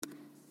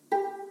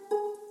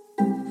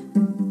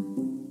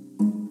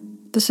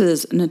This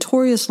is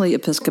Notoriously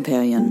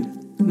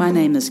Episcopalian. My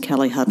name is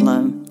Kelly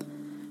Hudlow.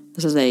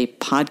 This is a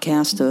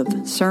podcast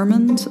of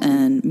sermons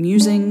and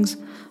musings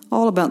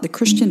all about the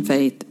Christian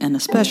faith and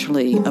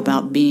especially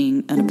about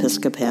being an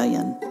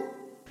Episcopalian.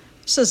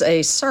 This is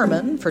a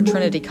sermon for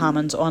Trinity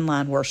Commons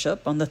online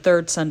worship on the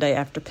third Sunday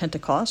after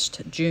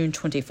Pentecost, June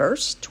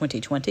 21st,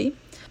 2020.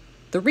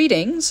 The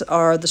readings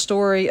are the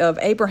story of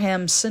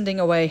Abraham sending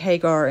away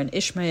Hagar and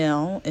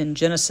Ishmael in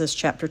Genesis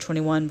chapter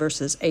 21,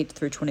 verses 8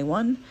 through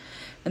 21,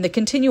 and the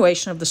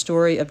continuation of the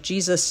story of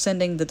Jesus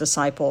sending the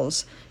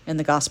disciples in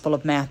the Gospel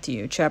of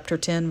Matthew, chapter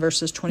 10,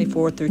 verses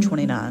 24 through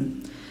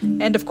 29.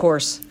 And, of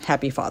course,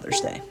 Happy Father's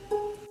Day.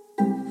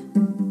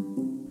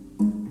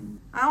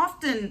 I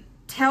often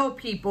tell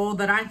people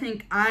that I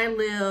think I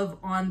live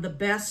on the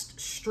best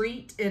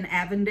street in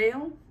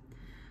Avondale.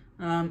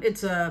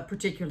 It's a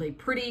particularly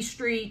pretty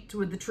street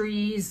with the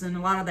trees, and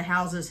a lot of the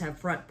houses have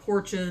front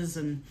porches,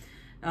 and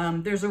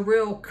there's a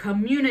real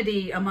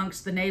community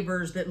amongst the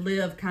neighbors that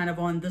live kind of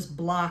on this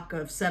block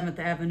of 7th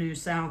Avenue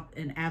South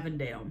in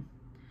Avondale.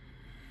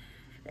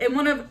 And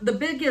one of the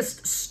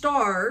biggest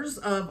stars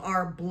of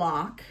our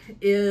block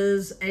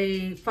is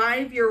a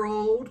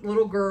 5-year-old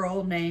little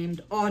girl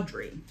named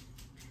Audrey.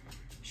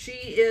 She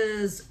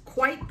is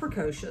quite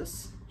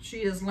precocious.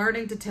 She is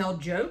learning to tell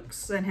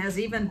jokes and has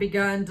even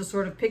begun to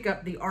sort of pick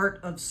up the art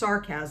of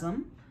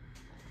sarcasm.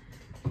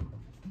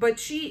 But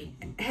she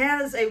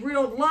has a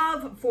real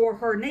love for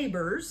her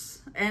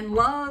neighbors and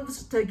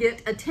loves to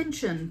get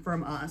attention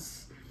from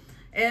us.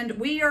 And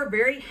we are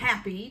very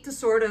happy to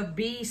sort of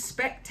be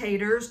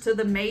spectators to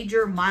the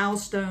major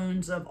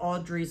milestones of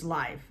Audrey's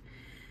life.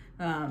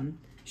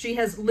 She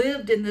has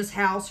lived in this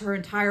house her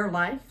entire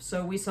life.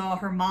 So we saw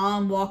her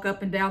mom walk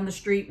up and down the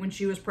street when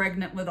she was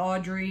pregnant with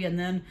Audrey. And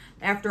then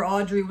after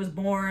Audrey was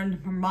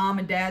born, her mom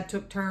and dad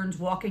took turns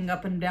walking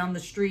up and down the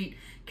street,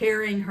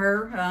 carrying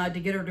her to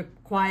get her to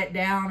quiet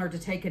down or to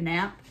take a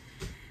nap.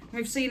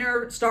 We've seen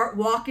her start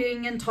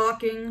walking and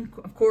talking,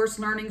 of course,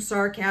 learning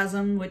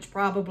sarcasm, which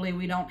probably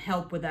we don't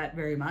help with that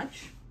very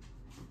much.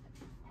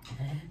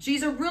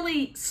 She's a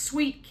really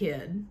sweet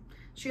kid.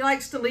 She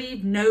likes to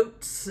leave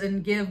notes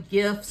and give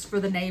gifts for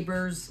the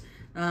neighbors.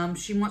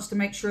 She wants to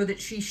make sure that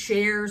she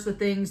shares the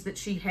things that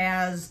she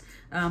has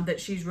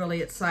that she's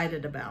really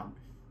excited about.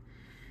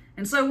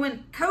 And so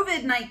when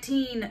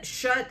COVID-19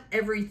 shut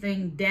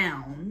everything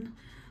down,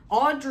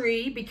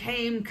 Audrey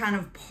became kind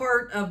of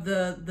part of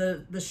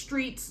the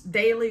street's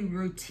daily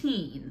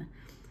routine.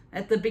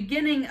 At the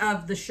beginning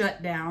of the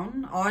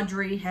shutdown,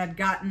 Audrey had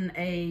gotten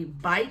a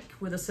bike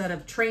with a set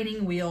of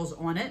training wheels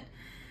on it.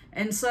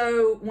 And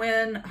so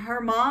when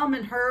her mom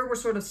and her were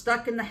sort of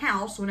stuck in the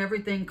house when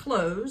everything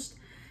closed,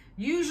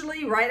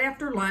 usually right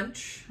after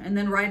lunch and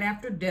then right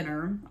after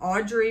dinner,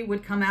 Audrey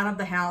would come out of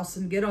the house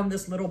and get on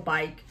this little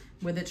bike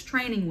with its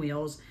training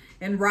wheels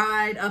and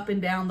ride up and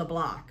down the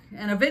block.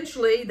 And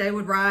eventually they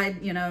would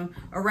ride,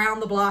 around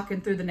the block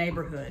and through the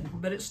neighborhood.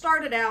 But it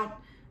started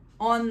out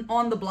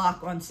on the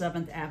block on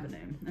 7th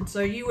Avenue. And so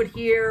you would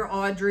hear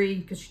Audrey,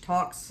 because she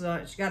talks,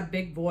 she's got a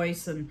big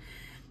voice, and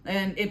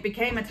it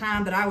became a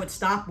time that I would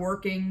stop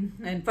working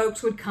and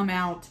folks would come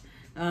out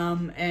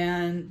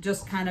and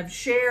just kind of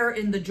share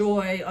in the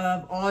joy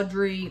of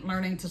Audrey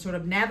learning to sort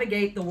of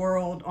navigate the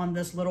world on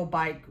this little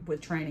bike with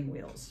training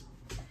wheels.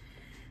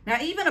 Now,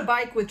 even a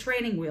bike with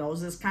training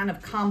wheels is kind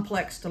of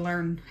complex to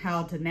learn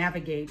how to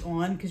navigate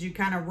on because you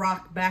kind of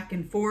rock back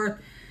and forth.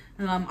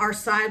 Our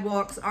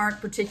sidewalks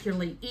aren't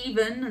particularly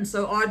even, and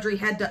so Audrey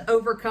had to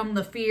overcome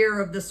the fear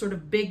of this sort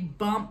of big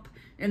bump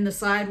in the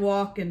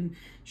sidewalk, and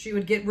she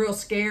would get real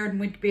scared, and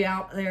we'd be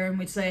out there and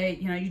we'd say,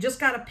 you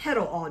just got to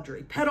pedal,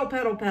 Audrey, pedal,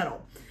 pedal,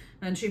 pedal.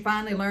 And she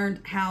finally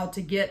learned how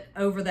to get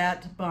over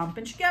that bump,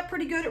 and she got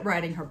pretty good at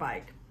riding her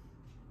bike.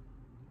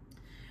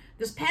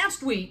 This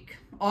past week,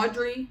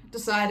 Audrey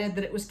decided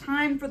that it was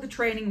time for the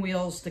training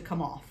wheels to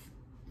come off.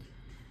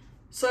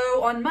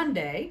 So on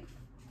Monday,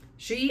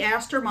 she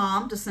asked her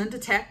mom to send a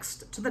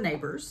text to the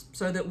neighbors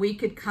so that we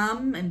could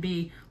come and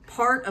be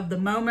part of the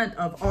moment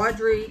of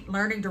Audrey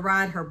learning to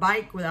ride her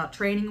bike without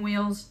training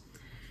wheels.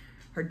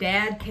 Her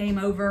dad came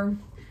over.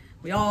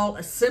 We all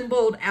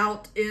assembled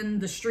out in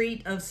the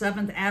street of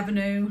 7th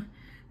Avenue.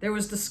 There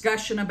was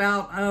discussion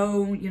about,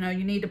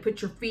 you need to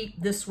put your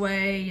feet this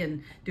way,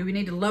 and do we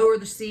need to lower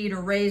the seat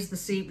or raise the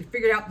seat? We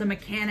figured out the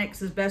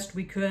mechanics as best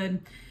we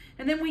could.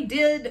 And then we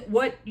did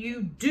what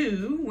you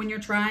do when you're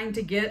trying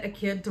to get a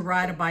kid to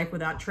ride a bike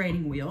without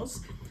training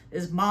wheels.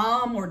 Is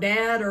mom or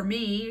dad or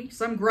me,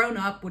 some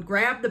grown-up, would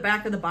grab the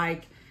back of the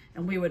bike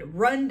and we would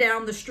run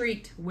down the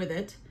street with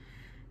it,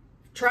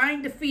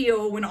 trying to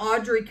feel when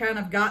Audrey kind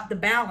of got the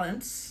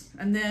balance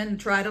and then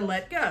try to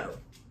let go.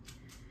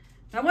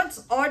 Now,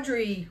 once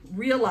Audrey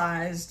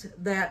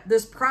realized that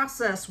this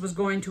process was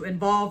going to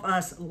involve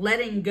us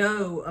letting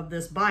go of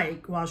this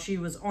bike while she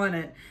was on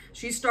it,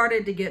 she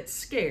started to get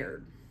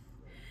scared.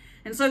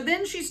 And so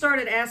then she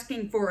started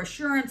asking for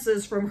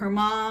assurances from her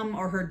mom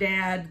or her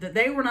dad that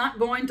they were not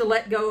going to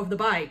let go of the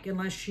bike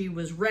unless she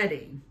was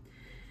ready.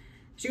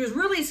 She was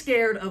really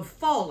scared of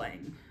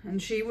falling,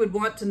 and she would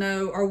want to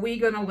know, are we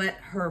going to let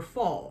her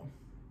fall?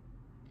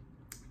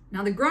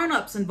 Now, the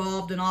grown-ups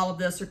involved in all of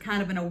this are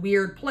kind of in a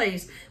weird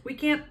place. We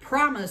can't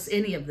promise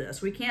any of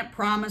this. We can't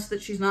promise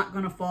that she's not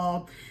going to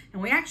fall.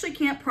 And we actually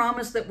can't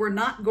promise that we're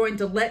not going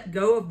to let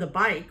go of the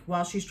bike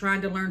while she's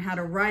trying to learn how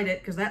to ride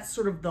it, because that's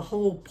sort of the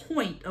whole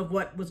point of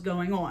what was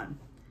going on.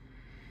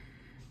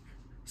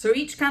 So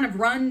each kind of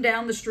run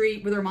down the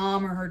street with her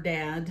mom or her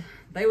dad.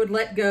 They would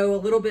let go a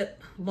little bit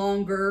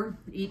longer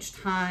each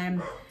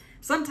time.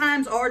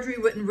 Sometimes Audrey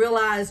wouldn't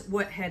realize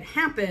what had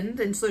happened,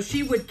 and so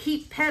she would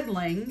keep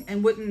pedaling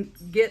and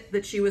wouldn't get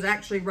that she was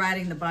actually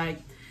riding the bike.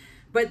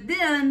 But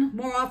then,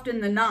 more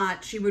often than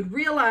not, she would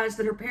realize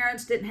that her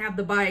parents didn't have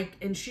the bike,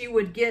 and she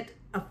would get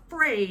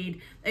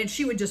afraid, and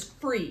she would just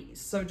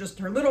freeze. So just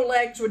her little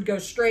legs would go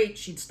straight,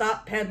 she'd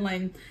stop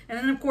pedaling, and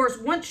then of course,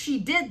 once she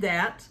did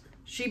that,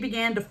 she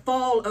began to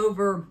fall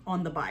over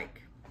on the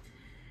bike.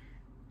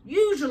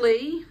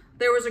 Usually,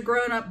 there was a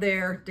grown-up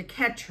there to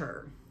catch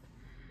her.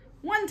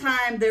 One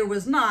time there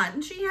was not,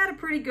 and she had a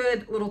pretty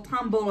good little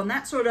tumble, and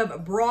that sort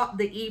of brought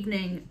the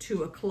evening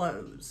to a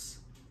close.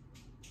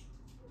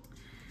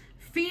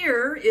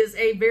 Fear is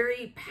a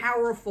very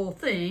powerful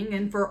thing,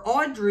 and for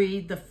Audrey,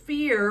 the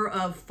fear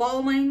of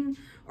falling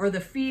or the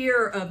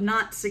fear of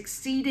not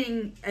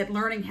succeeding at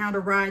learning how to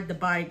ride the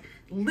bike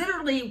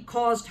literally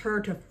caused her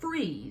to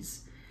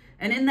freeze.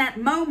 And in that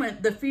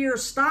moment, the fear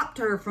stopped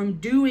her from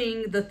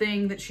doing the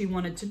thing that she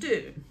wanted to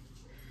do.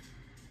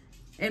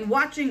 And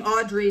watching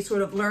Audrey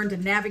sort of learn to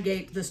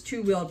navigate this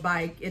two-wheeled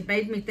bike, it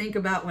made me think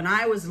about when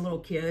I was a little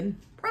kid,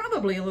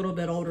 probably a little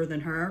bit older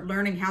than her,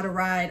 learning how to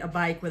ride a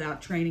bike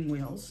without training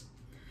wheels.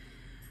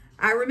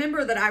 I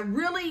remember that I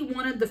really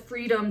wanted the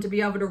freedom to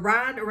be able to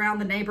ride around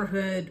the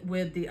neighborhood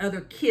with the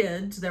other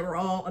kids that were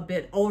all a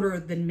bit older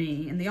than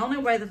me. And the only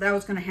way that that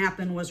was going to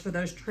happen was for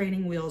those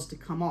training wheels to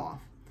come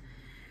off.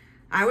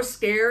 I was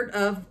scared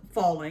of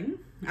falling.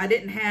 I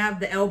didn't have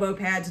the elbow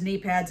pads, knee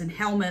pads, and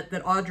helmet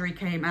that Audrey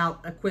came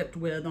out equipped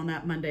with on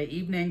that Monday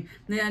evening.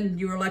 Then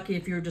you were lucky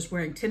if you were just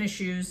wearing tennis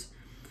shoes.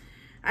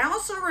 I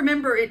also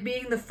remember it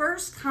being the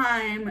first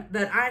time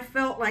that I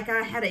felt like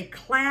I had a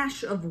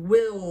clash of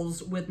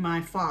wills with my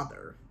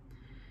father.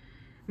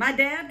 My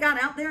dad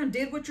got out there and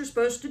did what you're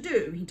supposed to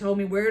do. He told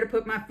me where to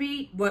put my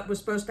feet, what was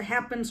supposed to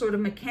happen sort of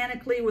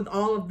mechanically with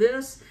all of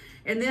this.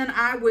 And then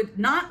I would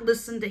not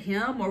listen to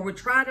him, or would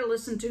try to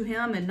listen to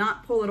him and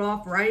not pull it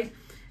off right.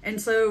 And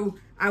so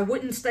I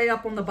wouldn't stay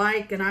up on the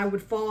bike, and I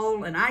would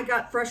fall, and I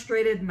got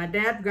frustrated, and my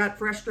dad got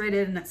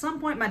frustrated, and at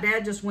some point my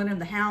dad just went in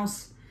the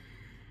house.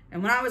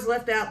 And when I was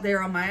left out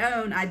there on my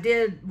own, I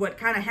did what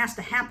kind of has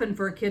to happen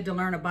for a kid to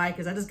learn a bike,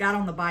 is I just got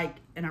on the bike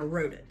and I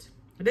rode it.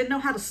 I didn't know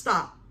how to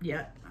stop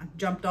yet. I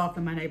jumped off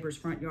in my neighbor's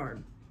front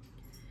yard.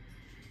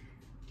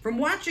 From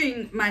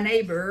watching my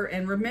neighbor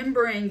and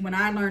remembering when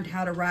I learned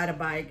how to ride a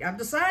bike, I've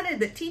decided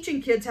that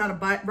teaching kids how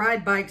to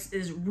ride bikes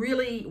is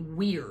really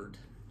weird.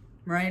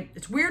 Right?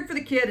 It's weird for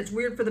the kid, it's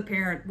weird for the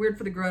parent, weird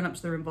for the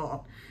grown-ups that are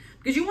involved.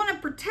 Because you want to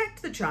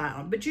protect the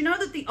child, but you know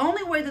that the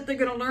only way that they're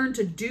going to learn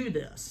to do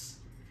this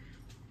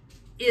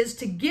is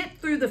to get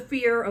through the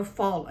fear of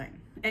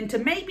falling, and to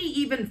maybe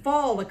even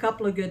fall a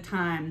couple of good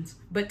times,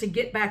 but to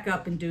get back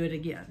up and do it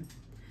again.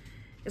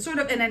 It's sort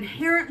of an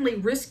inherently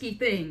risky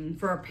thing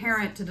for a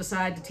parent to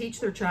decide to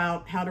teach their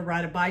child how to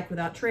ride a bike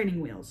without training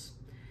wheels.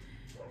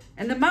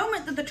 And the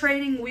moment that the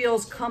training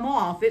wheels come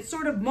off, it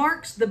sort of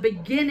marks the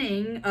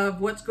beginning of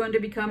what's going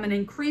to become an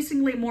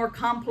increasingly more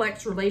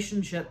complex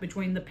relationship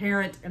between the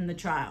parent and the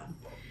child.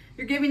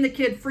 You're giving the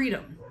kid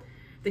freedom.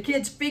 The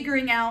kid's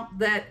figuring out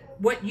that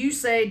what you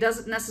say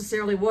doesn't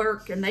necessarily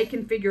work, and they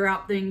can figure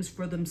out things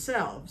for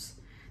themselves.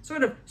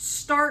 Sort of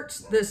starts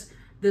this,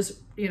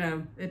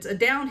 it's a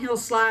downhill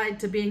slide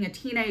to being a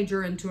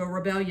teenager into a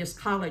rebellious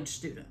college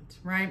student,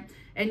 right?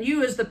 And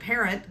you as the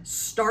parent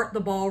start the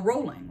ball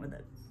rolling with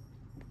it.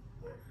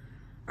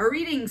 Our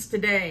readings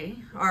today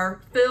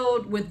are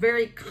filled with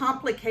very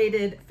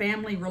complicated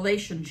family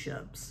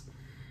relationships.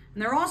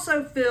 And they're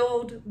also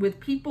filled with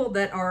people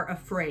that are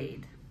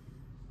afraid.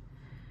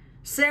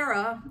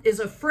 Sarah is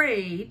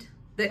afraid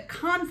that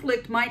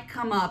conflict might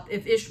come up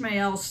if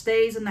Ishmael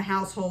stays in the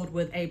household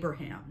with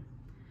Abraham.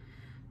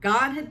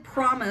 God had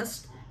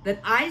promised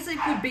that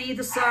Isaac would be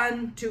the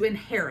son to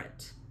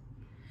inherit.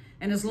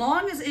 And as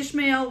long as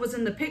Ishmael was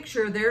in the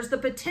picture, there's the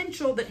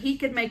potential that he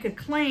could make a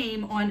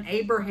claim on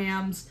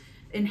Abraham's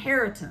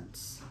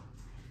inheritance.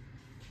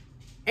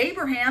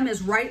 Abraham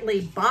is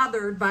rightly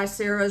bothered by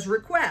Sarah's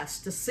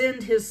request to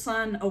send his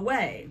son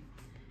away.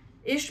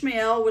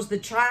 Ishmael was the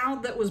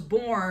child that was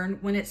born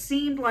when it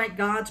seemed like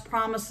God's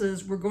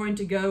promises were going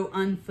to go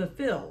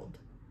unfulfilled.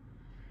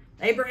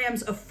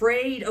 Abraham's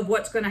afraid of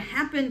what's going to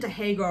happen to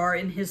Hagar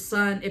and his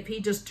son if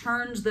he just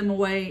turns them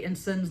away and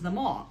sends them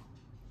off.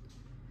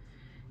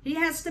 He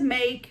has to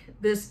make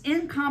this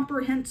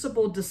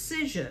incomprehensible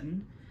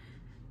decision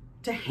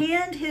to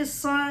hand his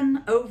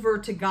son over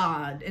to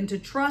God and to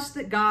trust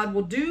that God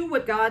will do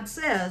what God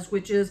says,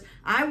 which is,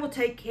 I will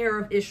take care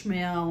of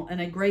Ishmael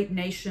and a great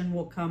nation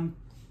will come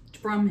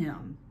from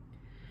him.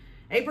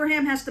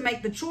 Abraham has to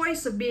make the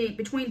choice of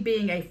between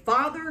being a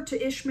father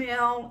to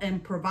Ishmael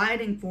and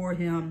providing for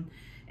him,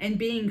 and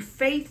being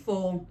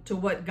faithful to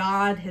what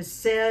God has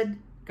said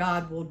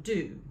God will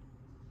do.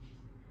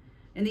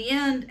 In the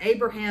end,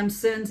 Abraham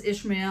sends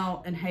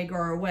Ishmael and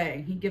Hagar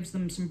away. He gives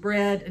them some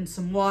bread and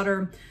some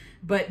water,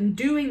 but in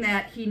doing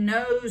that, he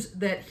knows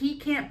that he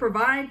can't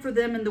provide for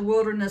them in the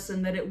wilderness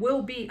and that it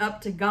will be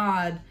up to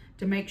God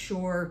to make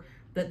sure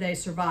that they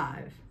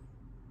survive.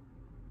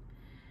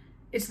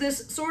 It's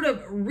this sort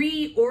of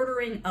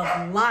reordering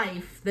of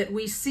life that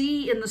we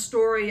see in the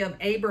story of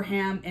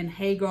Abraham and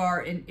Hagar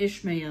and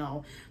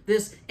Ishmael.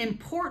 This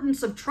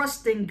importance of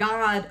trusting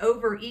God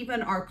over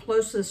even our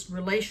closest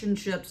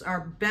relationships, our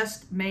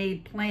best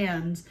made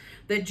plans,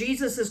 that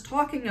Jesus is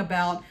talking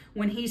about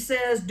when he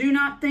says, "Do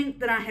not think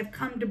that I have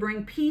come to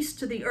bring peace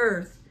to the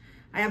earth.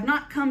 I have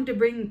not come to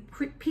bring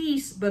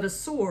peace, but a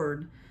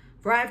sword.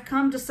 For I have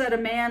come to set a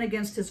man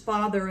against his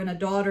father and a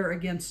daughter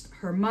against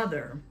her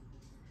mother."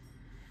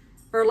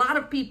 For a lot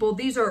of people,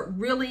 these are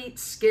really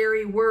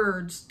scary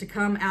words to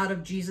come out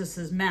of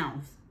Jesus's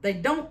mouth. They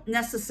don't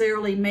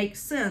necessarily make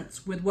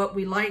sense with what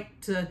we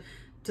like to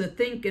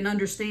think and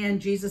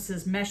understand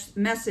Jesus's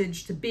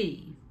message to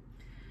be.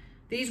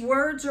 These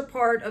words are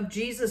part of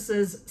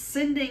Jesus's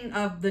sending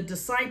of the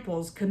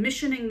disciples,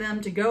 commissioning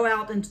them to go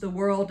out into the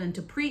world and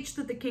to preach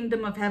that the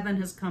kingdom of heaven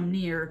has come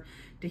near,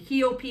 to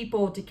heal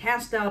people, to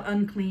cast out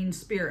unclean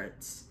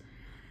spirits.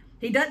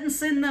 He doesn't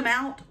send them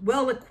out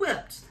well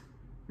equipped.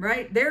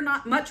 Right? They're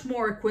not much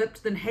more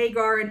equipped than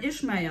Hagar and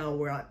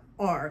Ishmael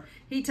are.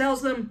 He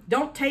tells them,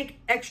 don't take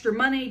extra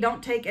money,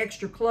 don't take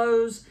extra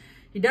clothes.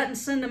 He doesn't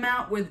send them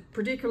out with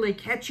particularly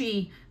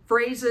catchy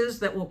phrases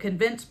that will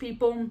convince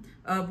people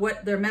of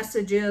what their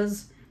message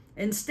is.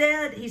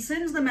 Instead, he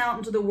sends them out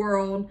into the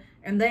world,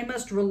 and they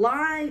must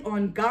rely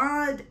on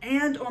God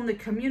and on the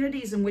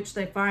communities in which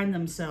they find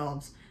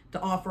themselves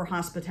to offer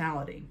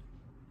hospitality.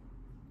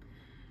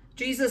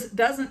 Jesus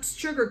doesn't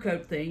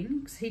sugarcoat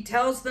things. He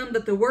tells them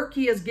that the work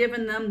he has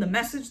given them, the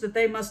message that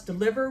they must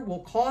deliver, will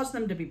cause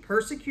them to be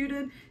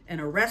persecuted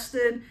and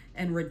arrested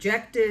and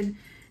rejected.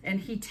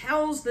 And he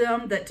tells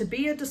them that to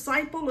be a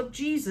disciple of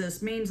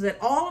Jesus means that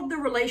all of the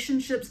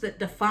relationships that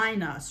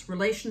define us,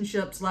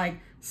 relationships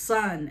like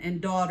son and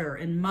daughter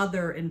and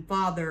mother and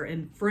father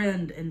and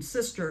friend and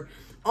sister,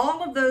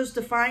 all of those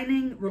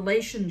defining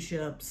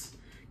relationships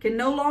can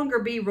no longer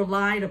be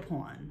relied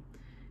upon.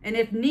 And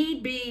if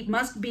need be,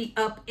 must be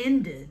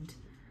upended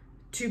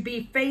to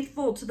be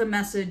faithful to the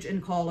message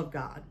and call of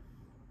God.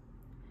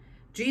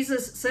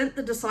 Jesus sent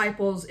the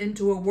disciples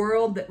into a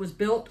world that was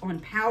built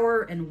on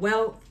power and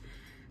wealth,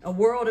 a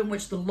world in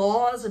which the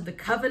laws of the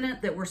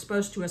covenant that were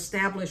supposed to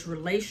establish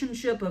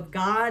relationship of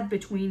God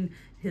between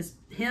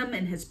him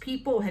and his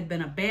people had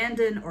been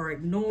abandoned or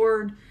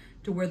ignored,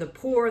 to where the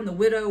poor and the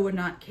widow were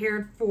not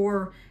cared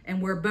for,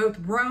 and where both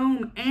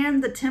Rome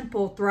and the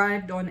temple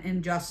thrived on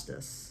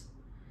injustice.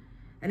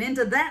 And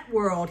into that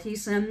world, he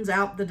sends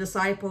out the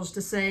disciples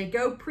to say,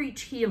 go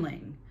preach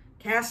healing,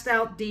 cast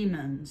out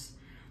demons,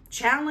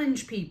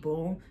 challenge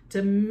people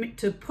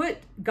to put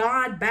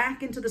God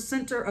back into the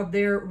center of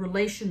their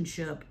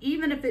relationship,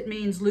 even if it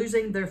means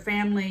losing their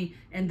family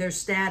and their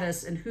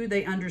status and who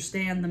they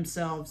understand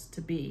themselves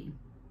to be.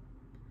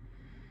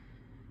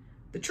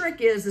 The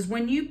trick is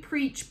when you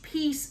preach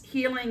peace,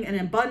 healing, and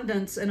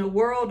abundance in a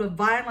world of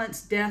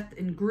violence, death,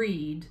 and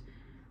greed,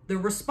 the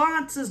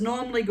response is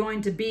normally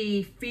going to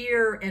be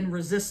fear and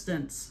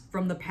resistance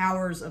from the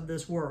powers of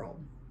this world.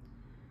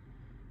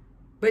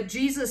 But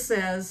Jesus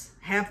says,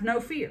 have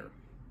no fear.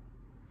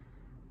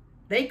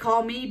 They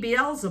call me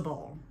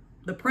Beelzebul,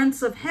 the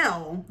prince of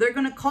hell. They're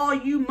going to call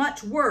you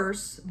much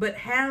worse, but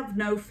have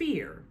no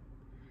fear.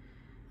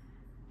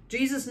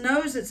 Jesus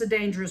knows it's a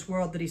dangerous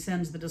world that he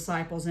sends the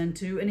disciples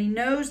into, and he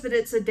knows that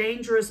it's a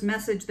dangerous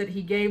message that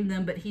he gave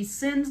them, but he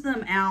sends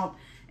them out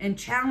and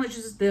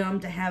challenges them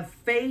to have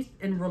faith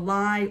and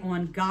rely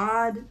on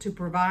God to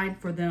provide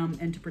for them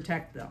and to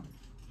protect them.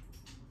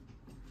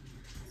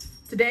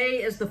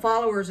 Today, as the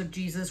followers of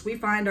Jesus, we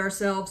find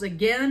ourselves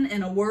again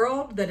in a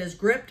world that is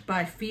gripped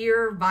by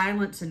fear,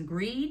 violence, and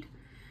greed.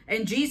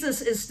 And Jesus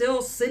is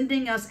still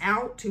sending us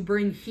out to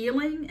bring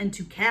healing and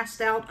to cast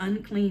out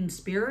unclean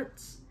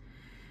spirits.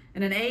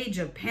 In an age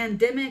of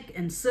pandemic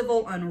and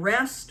civil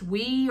unrest,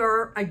 we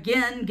are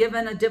again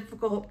given a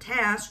difficult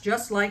task,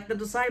 just like the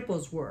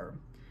disciples were.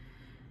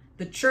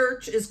 The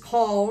church is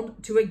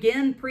called to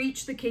again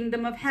preach the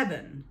kingdom of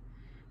heaven.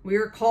 We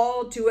are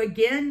called to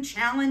again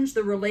challenge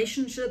the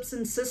relationships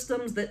and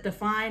systems that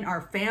define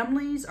our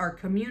families, our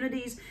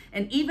communities,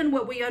 and even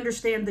what we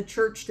understand the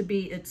church to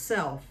be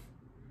itself.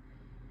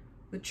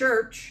 The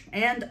church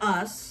and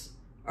us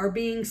are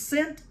being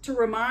sent to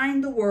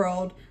remind the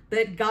world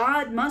that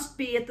God must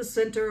be at the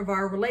center of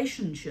our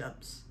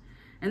relationships,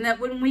 and that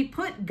when we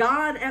put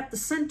God at the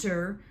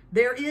center,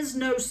 there is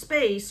no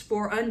space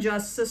for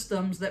unjust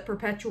systems that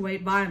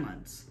perpetuate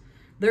violence.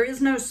 There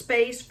is no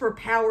space for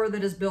power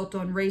that is built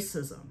on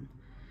racism.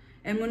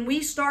 And when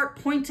we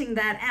start pointing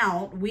that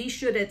out, we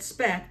should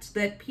expect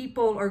that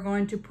people are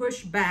going to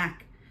push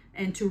back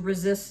and to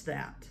resist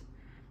that.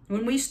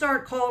 When we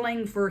start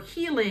calling for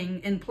healing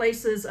in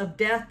places of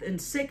death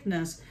and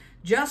sickness,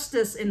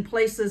 justice in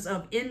places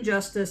of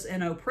injustice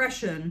and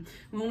oppression,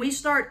 when we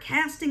start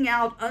casting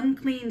out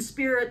unclean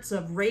spirits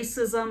of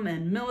racism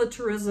and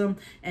militarism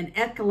and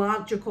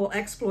ecological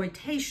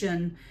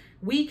exploitation,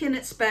 we can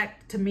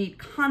expect to meet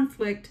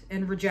conflict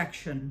and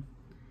rejection.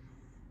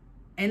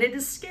 And it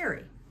is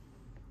scary.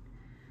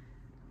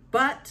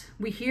 But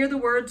we hear the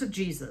words of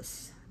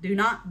Jesus, do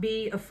not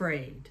be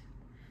afraid.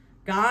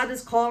 God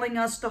is calling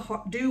us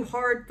to do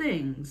hard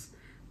things,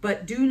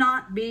 but do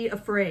not be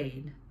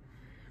afraid.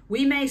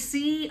 We may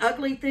see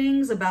ugly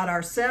things about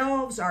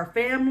ourselves, our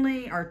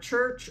family, our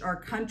church, our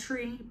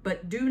country,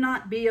 but do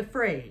not be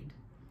afraid.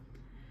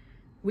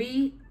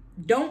 We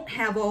don't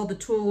have all the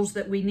tools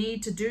that we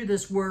need to do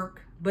this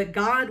work, but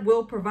God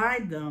will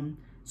provide them,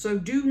 so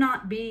do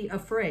not be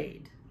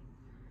afraid.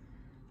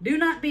 Do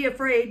not be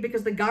afraid,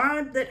 because the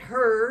God that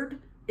heard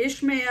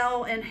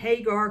Ishmael and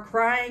Hagar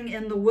crying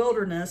in the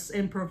wilderness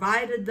and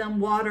provided them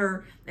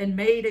water and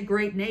made a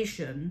great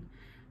nation,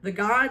 the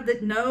God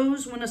that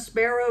knows when a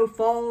sparrow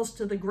falls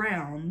to the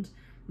ground,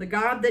 the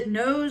God that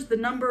knows the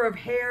number of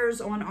hairs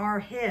on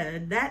our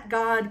head, that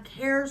God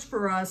cares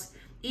for us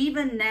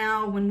even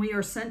now when we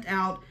are sent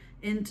out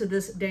into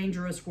this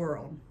dangerous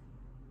world.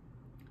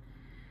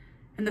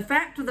 And the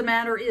fact of the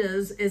matter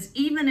is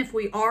even if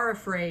we are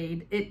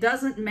afraid, it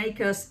doesn't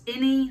make us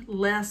any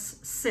less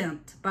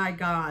sent by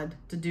God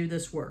to do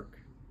this work.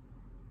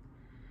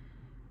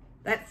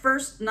 That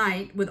first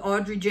night with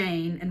Audrey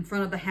Jane in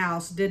front of the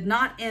house did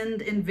not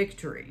end in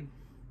victory.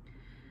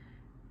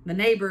 The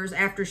neighbors,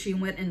 after she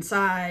went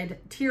inside,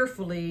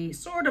 tearfully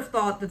sort of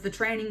thought that the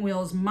training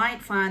wheels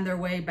might find their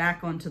way back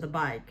onto the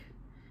bike,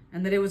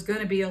 and that it was going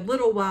to be a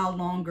little while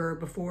longer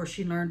before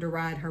she learned to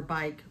ride her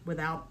bike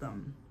without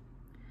them.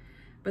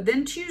 But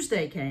then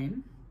Tuesday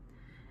came,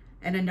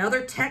 and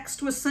another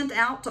text was sent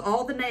out to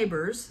all the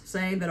neighbors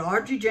saying that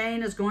Audrey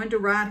Jane is going to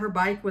ride her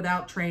bike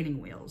without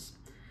training wheels.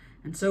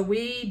 And so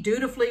we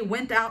dutifully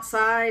went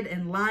outside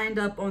and lined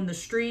up on the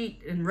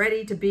street and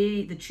ready to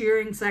be the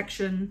cheering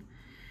section.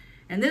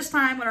 And this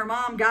time when her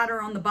mom got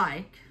her on the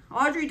bike,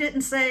 Audrey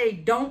didn't say,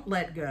 "Don't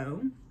let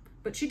go,"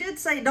 but she did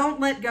say, "Don't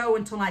let go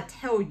until I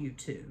tell you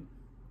to."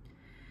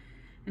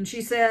 And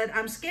she said,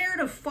 "I'm scared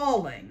of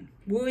falling.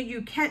 Will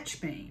you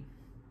catch me?"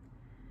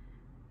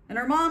 And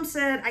her mom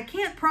said, "I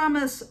can't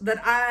promise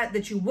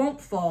that you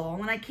won't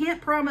fall, and I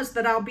can't promise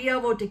that I'll be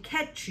able to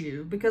catch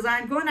you, because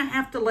I'm going to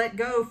have to let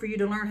go for you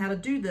to learn how to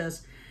do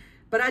this.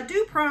 But I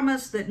do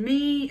promise that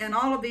me and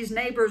all of these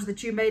neighbors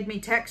that you made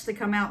me text to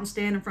come out and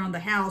stand in front of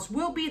the house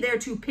will be there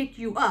to pick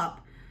you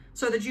up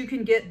so that you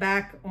can get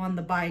back on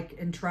the bike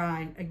and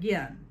try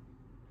again."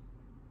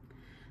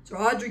 So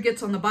Audrey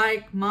gets on the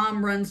bike,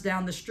 mom runs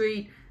down the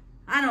street.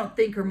 I don't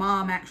think her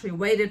mom actually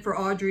waited for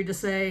Audrey to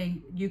say,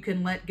 "You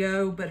can let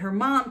go," but her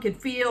mom could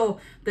feel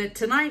that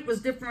tonight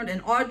was different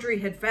and Audrey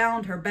had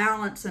found her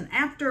balance. And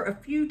after a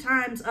few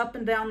times up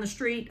and down the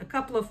street, a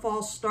couple of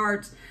false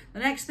starts, the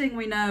next thing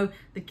we know,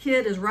 the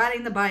kid is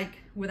riding the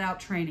bike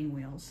without training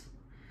wheels.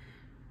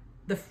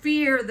 The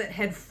fear that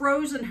had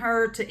frozen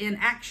her to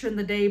inaction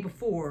the day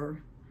before,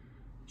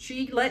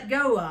 she let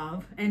go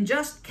of and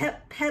just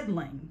kept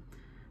pedaling.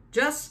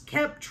 Just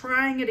kept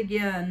trying it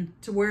again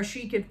to where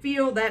she could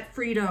feel that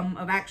freedom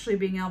of actually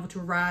being able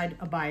to ride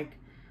a bike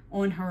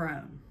on her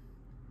own.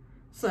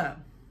 So,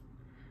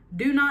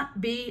 do not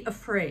be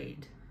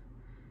afraid.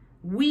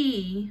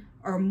 We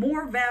are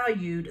more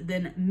valued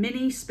than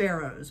many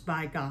sparrows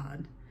by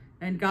God,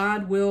 and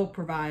God will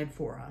provide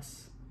for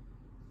us.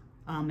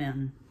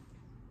 Amen.